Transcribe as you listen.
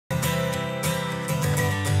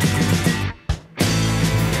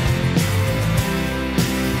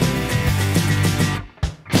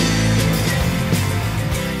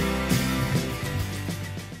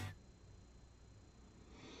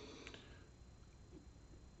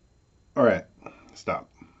All right, stop.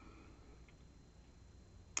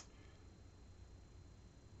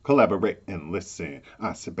 Collaborate and listen.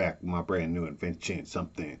 I sit back with my brand new invention.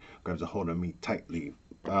 Something grabs a hold of me tightly.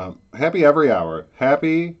 Happy every hour.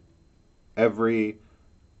 Happy every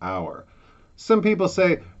hour. Some people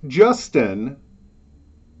say, Justin,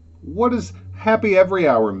 what does happy every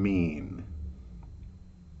hour mean?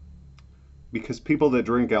 Because people that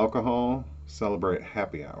drink alcohol celebrate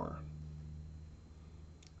happy hour.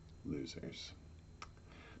 Losers.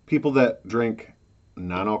 People that drink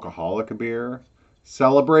non alcoholic beer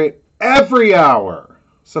celebrate every hour.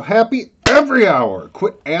 So happy every hour.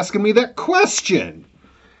 Quit asking me that question.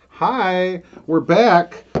 Hi, we're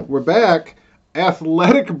back. We're back.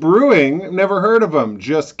 Athletic Brewing. Never heard of them.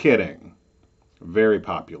 Just kidding. Very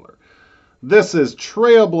popular. This is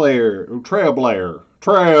Trailblazer.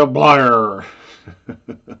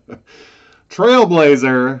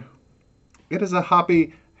 It is a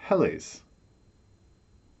Hoppy Helles.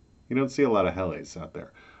 You don't see a lot of Helles out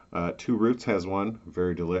there. Two Roots has one,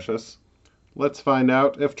 very delicious. Let's find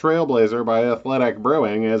out if Trailblazer by Athletic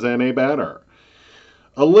Brewing is any better.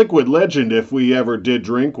 A liquid legend if we ever did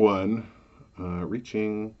drink one.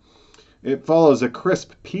 Reaching. It follows a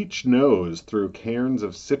crisp peach nose through cairns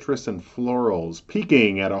of citrus and florals,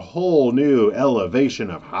 peaking at a whole new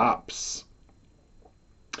elevation of hops.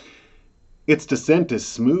 Its descent is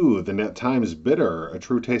smooth and at times bitter, a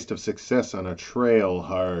true taste of success on a trail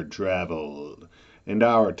hard traveled. And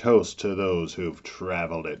our toast to those who've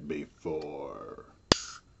traveled it before.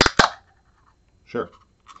 Sure,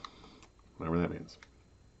 whatever that means.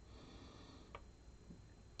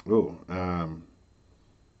 Ooh,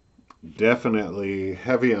 definitely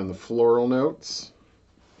heavy on the floral notes.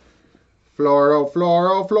 Floral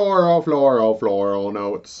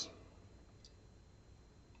notes.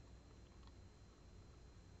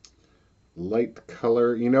 Light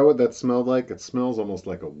color. You know what that smelled like? It smells almost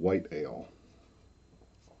like a white ale.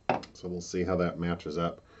 So we'll see how that matches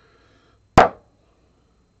up.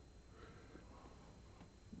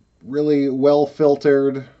 Really well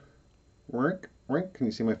filtered. Rink, rink. Can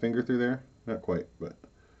you see my finger through there? Not quite, but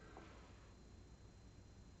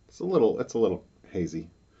it's a little hazy.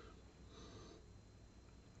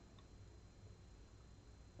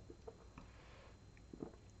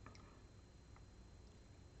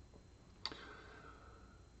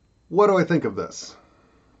 What do I think of this?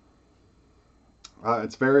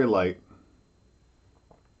 It's very light.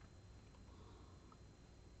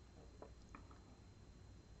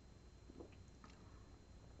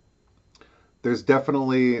 There's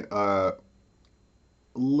definitely a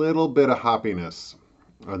little bit of hoppiness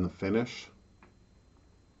on the finish.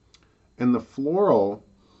 And the floral,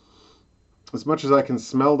 as much as I can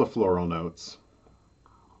smell the floral notes,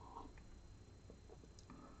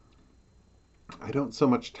 I don't so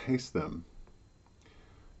much taste them.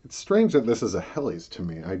 It's strange that this is a Helly's to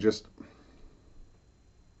me. I guess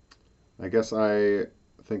I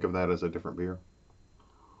think of that as a different beer.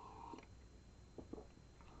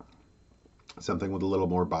 Something with a little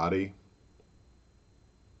more body.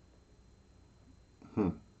 Hmm.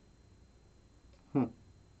 Hmm.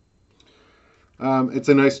 It's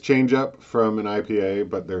a nice change up from an IPA,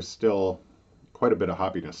 but there's still quite a bit of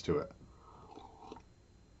hoppiness to it.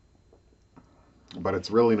 But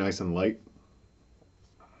it's really nice and light.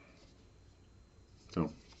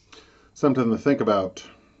 So, something to think about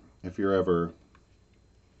if you're ever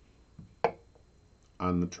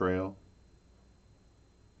on the trail.